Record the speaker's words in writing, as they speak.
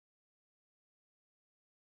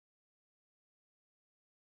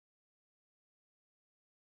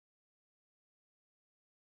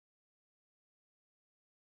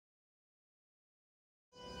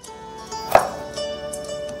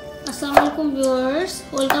আলাইকুম viewers,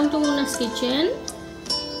 welcome to মুনাস kitchen.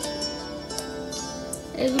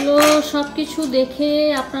 এগুলো সব কিছু দেখে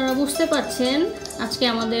আপনারা বুঝতে পারছেন আজকে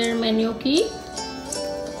আমাদের মেনু কি।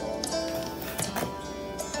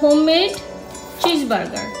 হোমমেড চিজ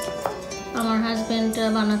বার্গার আমার হাজবেন্ড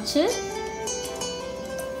বানাচ্ছে।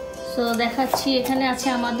 সো দেখাচ্ছি, এখানে আছে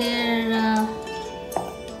আমাদের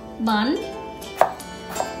বান,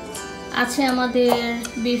 আছে আমাদের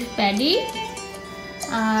বিফ প্যাডি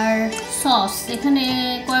আর সস। এখানে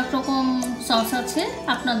কয়েক রকম সস আছে,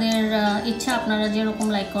 আপনাদের ইচ্ছা, আপনারা যেরকম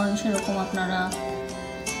লাইক করেন সেরকম আপনারা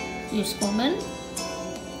ইউজ করবেন।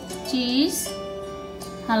 Cheese,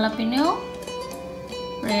 jalapeno,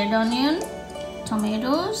 red onion,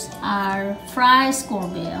 tomatoes আর ফ্রাইস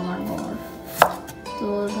করবে আমার বর। তো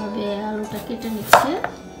ওইভাবে আলুটা কেটে নিচ্ছে।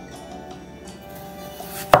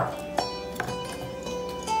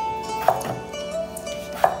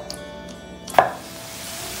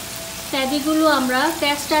 প্যাডিগুলো আমরা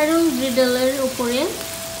ক্যাস্ট আয়রন গ্রিডলের উপরে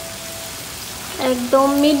একদম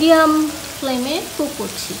মিডিয়াম ফ্লেমে কুক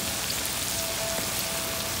করছি।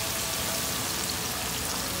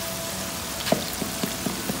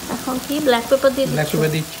 এখন কি ব্ল্যাক পেপার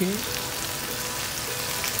দিচ্ছি।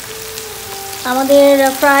 আমাদের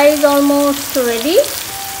ফ্রাইজ অলমোস্ট রেডি।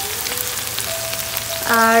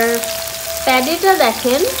 আর প্যাডিটা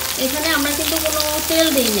দেখেন, এখানে আমরা কিন্তু কোনো তেল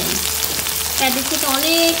দিই নাই। প্যাডি থেকে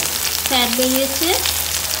অনেক ফ্যাট বেরিয়েছে,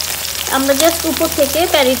 আমরা জাস্ট উপর থেকে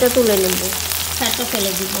প্যাডিটা তুলে নেব, ফ্যাটটা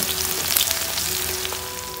ফেলে দিব।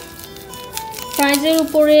 ফ্রাইজের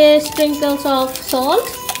উপরে স্প্রিঙ্কলস অফ সল্ট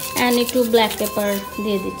অ্যান্ড একটু ব্ল্যাক পেপার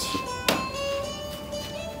দিয়ে দিচ্ছি।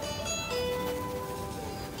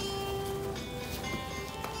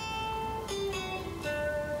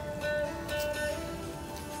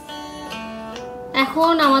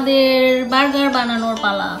 এখন আমাদের বার্গার বানানোর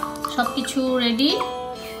পালা। সব কিছু রেডি।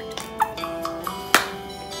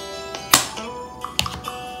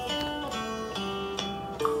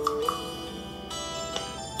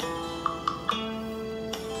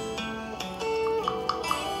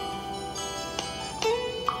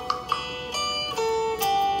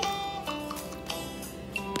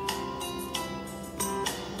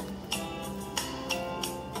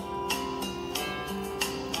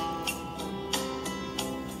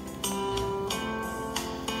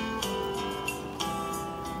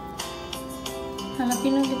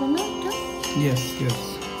 হালাপিনো দিব না এটা? ইয়েস ইয়েস,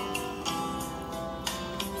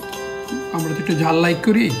 আমরা তো একটু ঝাল লাইক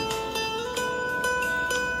করি,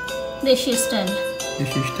 দেশি স্টাইল।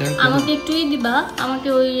 আমাকে একটুই দিবা, আমাকে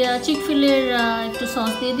ওই চিকফিলের একটু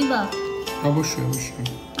সস দিয়ে দিবা। অবশ্যই অবশ্যই,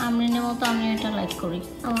 আমি নেব তো, আমি এটা লাইক করি।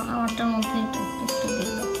 আমারটার মধ্যে একটু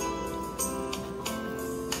দিবা।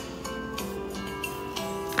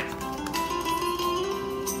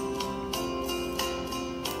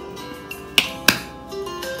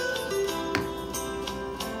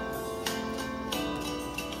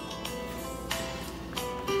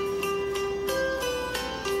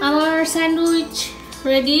 আমার স্যান্ডউইচ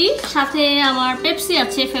রেডি, সাথে আমার পেপসি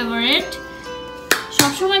আছে ফেভারিট।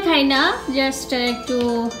 সবসময় খাই না, জাস্ট একটু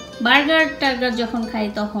বার্গার টার্গার যখন খাই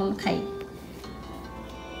তখন খাই।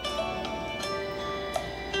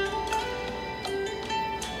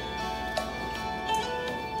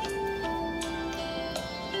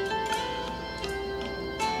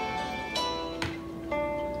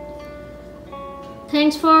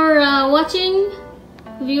 Thanks for watching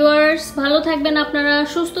viewers. ভালো থাকবেন আপনারা,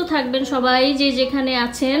 সুস্থ থাকবেন সবাই, যে যেখানে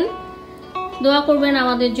আছেন। দোয়া করবেন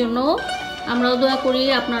আমাদের জন্য, আমরাও দোয়া করি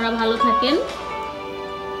আপনারা ভালো থাকেন।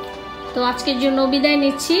 তো আজকের জন্য বিদায়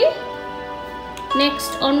নিচ্ছি।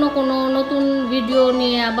 নেক্সট অন্য কোনো নতুন ভিডিও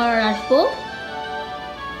নিয়ে আবার আসবো।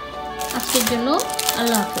 আজকের জন্য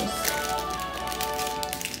আল্লাহ হাফেজ।